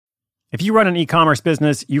If you run an e-commerce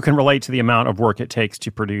business, you can relate to the amount of work it takes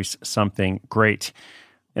to produce something great.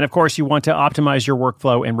 And of course, you want to optimize your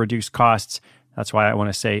workflow and reduce costs. That's why I want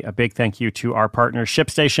to say a big thank you to our partner,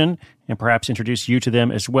 ShipStation, and perhaps introduce you to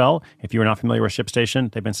them as well. If you are not familiar with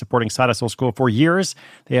ShipStation, they've been supporting Side Hustle School for years.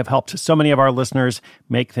 They have helped so many of our listeners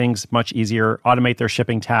make things much easier, automate their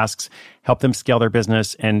shipping tasks, help them scale their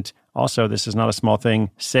business, and also, this is not a small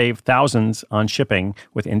thing, save thousands on shipping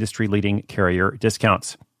with industry-leading carrier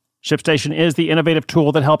discounts. ShipStation is the innovative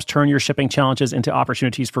tool that helps turn your shipping challenges into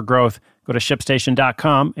opportunities for growth. Go to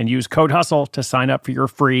ShipStation.com and use code HUSTLE to sign up for your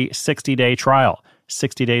free 60-day trial.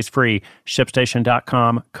 60 days free.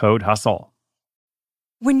 ShipStation.com, code HUSTLE.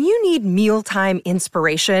 When you need mealtime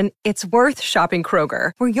inspiration, it's worth shopping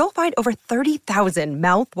Kroger, where you'll find over 30,000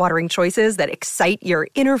 mouth-watering choices that excite your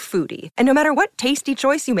inner foodie. And no matter what tasty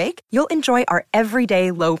choice you make, you'll enjoy our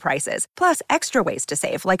everyday low prices, plus extra ways to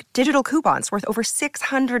save, like digital coupons worth over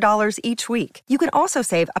 $600 each week. You can also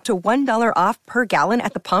save up to $1 off per gallon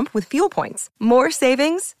at the pump with fuel points. More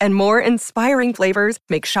savings and more inspiring flavors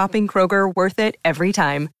make shopping Kroger worth it every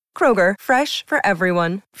time. Kroger, fresh for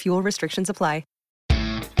everyone. Fuel restrictions apply.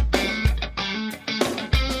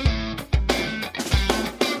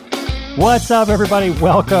 What's up, everybody?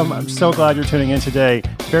 Welcome. I'm so glad you're tuning in today.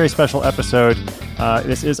 Very special episode.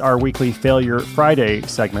 This is our weekly Failure Friday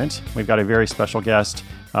segment. We've got a very special guest.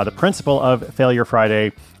 The principle of Failure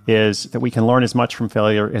Friday is that we can learn as much from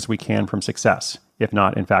failure as we can from success, if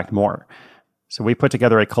not, in fact, more. So we put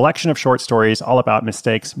together a collection of short stories all about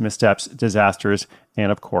mistakes, missteps, disasters,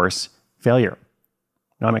 and, of course, failure.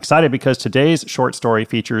 Now, I'm excited because today's short story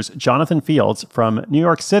features Jonathan Fields from New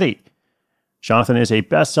York City. Jonathan is a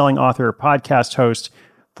best-selling author, podcast host,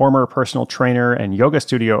 former personal trainer, and yoga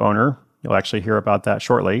studio owner. You'll actually hear about that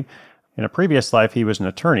shortly. In a previous life, he was an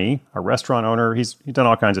attorney, a restaurant owner. He's done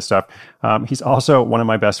all kinds of stuff. He's also one of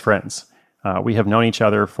my best friends. We have known each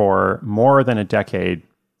other for more than a decade,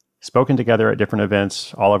 spoken together at different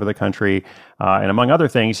events all over the country. And among other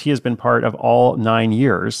things, he has been part of all 9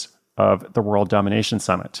 years of the World Domination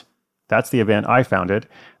Summit. That's the event I founded.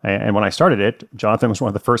 And when I started it, Jonathan was one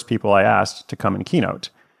of the first people I asked to come and keynote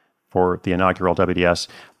for the inaugural WDS.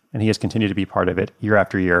 And he has continued to be part of it year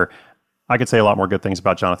after year. I could say a lot more good things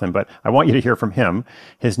about Jonathan, but I want you to hear from him.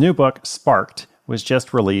 His new book, Sparked, was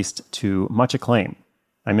just released to much acclaim.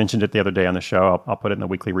 I mentioned it the other day on the show. I'll put it in the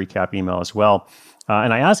weekly recap email as well.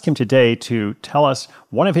 And I asked him today to tell us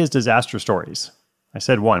one of his disaster stories. I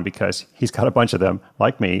said one because he's got a bunch of them,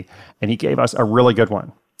 like me, and he gave us a really good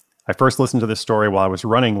one. I first listened to this story while I was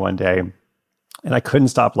running one day, and I couldn't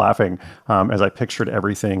stop laughing as I pictured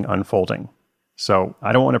everything unfolding. So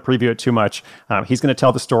I don't want to preview it too much. He's going to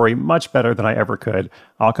tell the story much better than I ever could.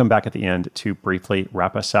 I'll come back at the end to briefly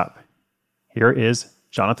wrap us up. Here is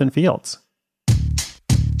Jonathan Fields.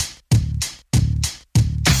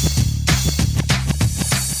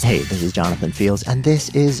 Hey, this is Jonathan Fields, and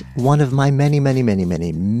this is one of my many,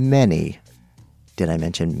 did I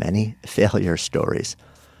mention many, failure stories.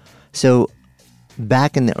 So,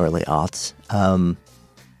 back in the early aughts,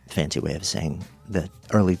 fancy way of saying the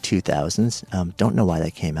early 2000s, don't know why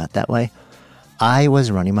that came out that way, I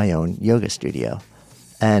was running my own yoga studio.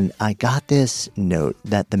 And I got this note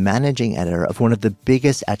that the managing editor of one of the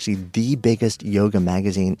biggest, actually the biggest yoga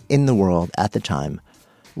magazine in the world at the time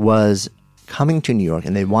was coming to New York,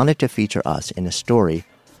 and they wanted to feature us in a story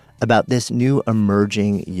about this new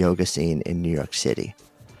emerging yoga scene in New York City.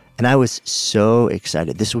 And I was so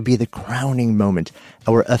excited. This would be the crowning moment,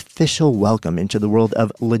 our official welcome into the world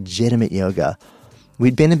of legitimate yoga.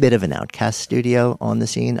 We'd been a bit of an outcast studio on the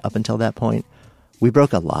scene up until that point. We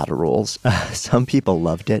broke a lot of rules. Some people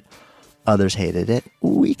loved it. Others hated it.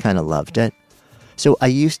 We kind of loved it. So I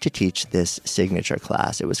used to teach this signature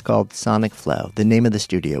class. It was called Sonic Flow. The name of the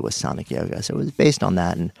studio was Sonic Yoga. So it was based on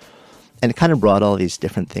that. And it kind of brought all these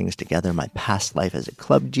different things together. My past life as a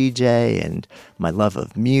club DJ and my love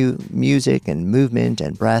of music and movement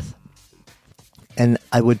and breath. And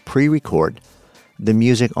I would pre-record the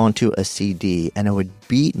music onto a CD and I would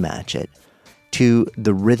beat match it to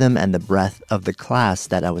the rhythm and the breath of the class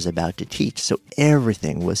that I was about to teach. So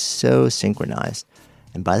everything was so synchronized.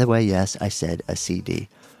 And by the way, yes, I said a CD.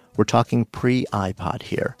 We're talking pre-iPod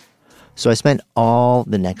here. So I spent all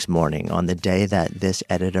the next morning on the day that this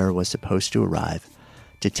editor was supposed to arrive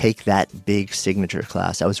to take that big signature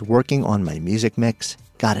class. I was working on my music mix,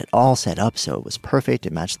 got it all set up so it was perfect.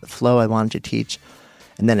 It matched the flow I wanted to teach.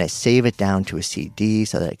 And then I save it down to a CD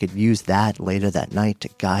so that I could use that later that night to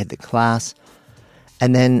guide the class.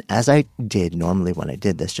 And then, as I did normally when I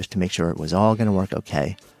did this, just to make sure it was all going to work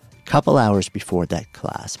okay, a couple hours before that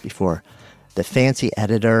class, before the fancy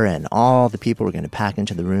editor and all the people were going to pack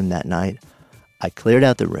into the room that night, I cleared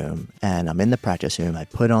out the room and I'm in the practice room. I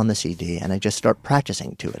put on the CD and I just start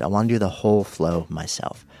practicing to it. I want to do the whole flow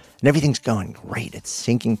myself. And everything's going great. It's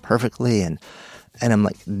syncing perfectly. And I'm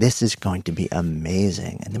like, this is going to be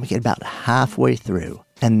amazing. And then we get about halfway through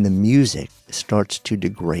and the music starts to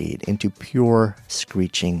degrade into pure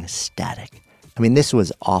screeching static. I mean, this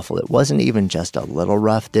was awful. It wasn't even just a little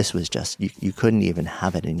rough. This was just, you couldn't even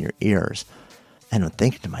have it in your ears. And I'm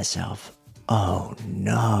thinking to myself, oh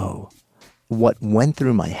no. What went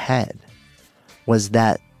through my head was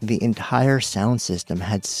that the entire sound system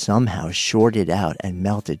had somehow shorted out and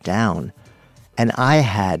melted down. And I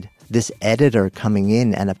had this editor coming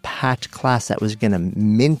in and a packed class that was going to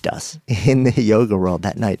mint us in the yoga world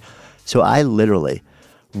that night. So I literally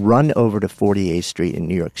run over to 48th Street in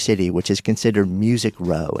New York City, which is considered Music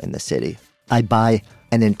Row in the city. I buy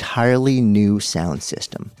an entirely new sound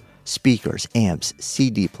system. Speakers, amps,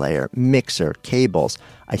 CD player, mixer, cables.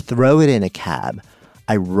 I throw it in a cab.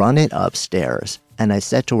 I run it upstairs and I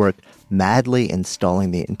set to work madly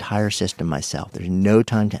installing the entire system myself. There's no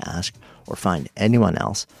time to ask or find anyone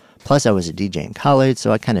else. Plus, I was a DJ in college,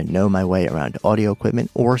 so I kind of know my way around audio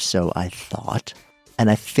equipment, or so I thought.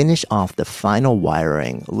 And I finish off the final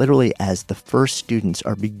wiring literally as the first students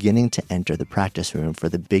are beginning to enter the practice room for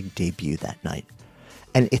the big debut that night.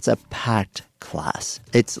 And it's a packed class.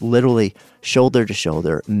 It's literally shoulder to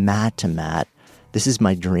shoulder, mat to mat. This is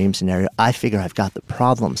my dream scenario. I figure I've got the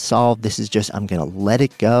problem solved. This is just, I'm going to let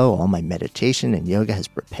it go. All my meditation and yoga has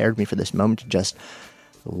prepared me for this moment to just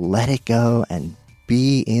let it go and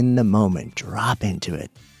be in the moment, drop into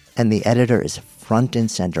it. And the editor is front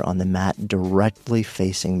and center on the mat, directly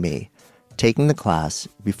facing me, taking the class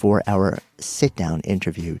before our sit-down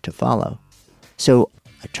interview to follow. So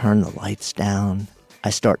I turn the lights down. I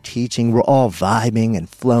start teaching. We're all vibing and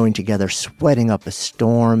flowing together, sweating up a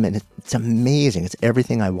storm, and it's amazing. It's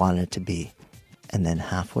everything I wanted it to be. And then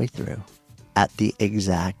halfway through, at the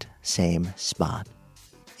exact same spot,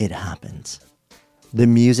 it happens. The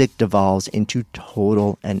music devolves into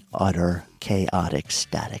total and utter chaotic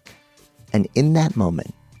static. And in that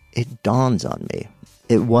moment, it dawns on me.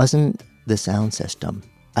 It wasn't the sound system.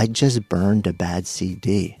 I just burned a bad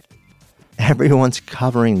CD. Everyone's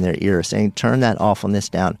covering their ears, saying, turn that awfulness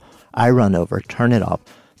down. I run over, turn it off,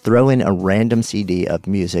 throw in a random CD of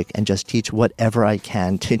music, and just teach whatever I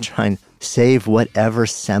can to try and save whatever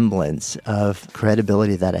semblance of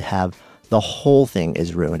credibility that I have. The whole thing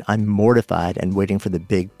is ruined. I'm mortified and waiting for the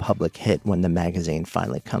big public hit when the magazine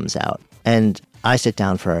finally comes out. And I sit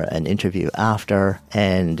down for an interview after,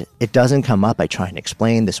 and it doesn't come up. I try and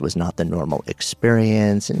explain this was not the normal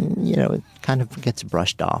experience, and, it kind of gets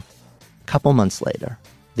brushed off. Couple months later,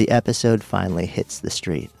 the episode finally hits the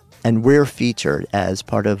street, and we're featured as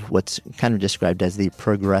part of what's kind of described as the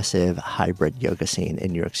progressive hybrid yoga scene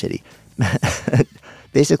in New York City,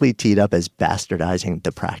 basically teed up as bastardizing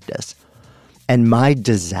the practice. And my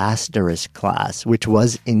disastrous class, which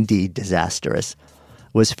was indeed disastrous,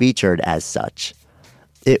 was featured as such.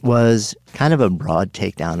 It was kind of a broad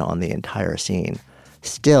takedown on the entire scene.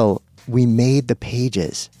 Still, we made the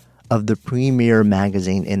pages of the premier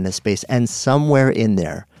magazine in the space, and somewhere in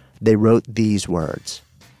there, they wrote these words.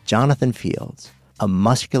 Jonathan Fields, a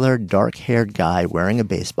muscular, dark-haired guy wearing a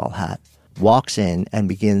baseball hat, walks in and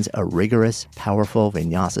begins a rigorous, powerful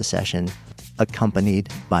vinyasa session accompanied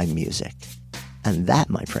by music. And that,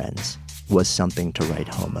 my friends, was something to write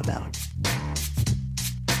home about.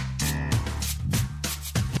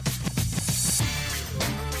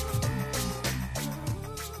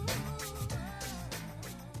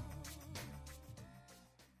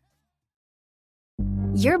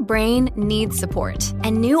 Your brain needs support,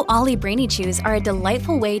 and new Ollie Brainy Chews are a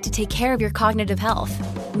delightful way to take care of your cognitive health.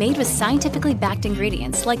 Made with scientifically backed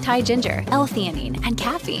ingredients like Thai ginger, L-theanine, and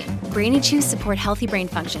caffeine, Brainy Chews support healthy brain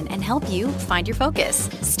function and help you find your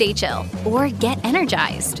focus, stay chill, or get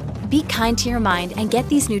energized. Be kind to your mind and get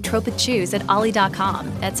these nootropic chews at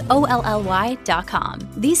ollie.com. That's OLLY.com.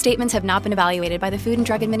 These statements have not been evaluated by the Food and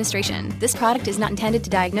Drug Administration. This product is not intended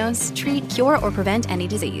to diagnose, treat, cure, or prevent any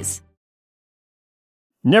disease.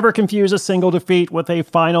 Never confuse a single defeat with a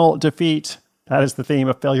final defeat. That is the theme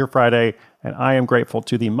of Failure Friday, and I am grateful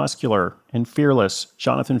to the muscular and fearless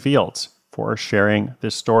Jonathan Fields for sharing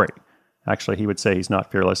this story. Actually, he would say he's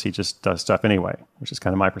not fearless, he just does stuff anyway, which is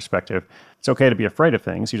kind of my perspective. It's okay to be afraid of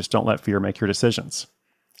things, you just don't let fear make your decisions.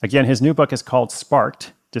 Again, his new book is called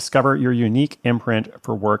Sparked, Discover Your Unique Imprint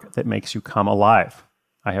for Work That Makes You Come Alive.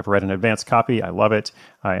 I have read an advanced copy. I love it.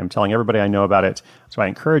 I am telling everybody I know about it. So I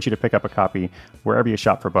encourage you to pick up a copy wherever you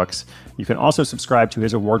shop for books. You can also subscribe to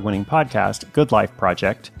his award-winning podcast, Good Life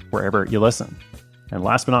Project, wherever you listen. And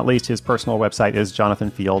last but not least, his personal website is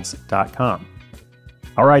jonathanfields.com.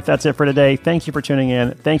 All right, that's it for today. Thank you for tuning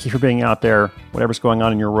in. Thank you for being out there. Whatever's going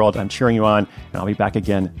on in your world, I'm cheering you on, and I'll be back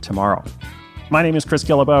again tomorrow. My name is Chris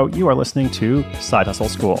Guillebeau. You are listening to Side Hustle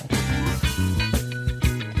School.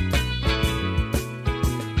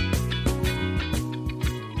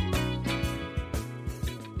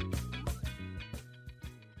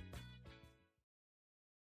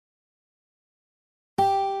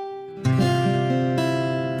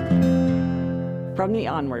 From the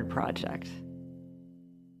Onward Project.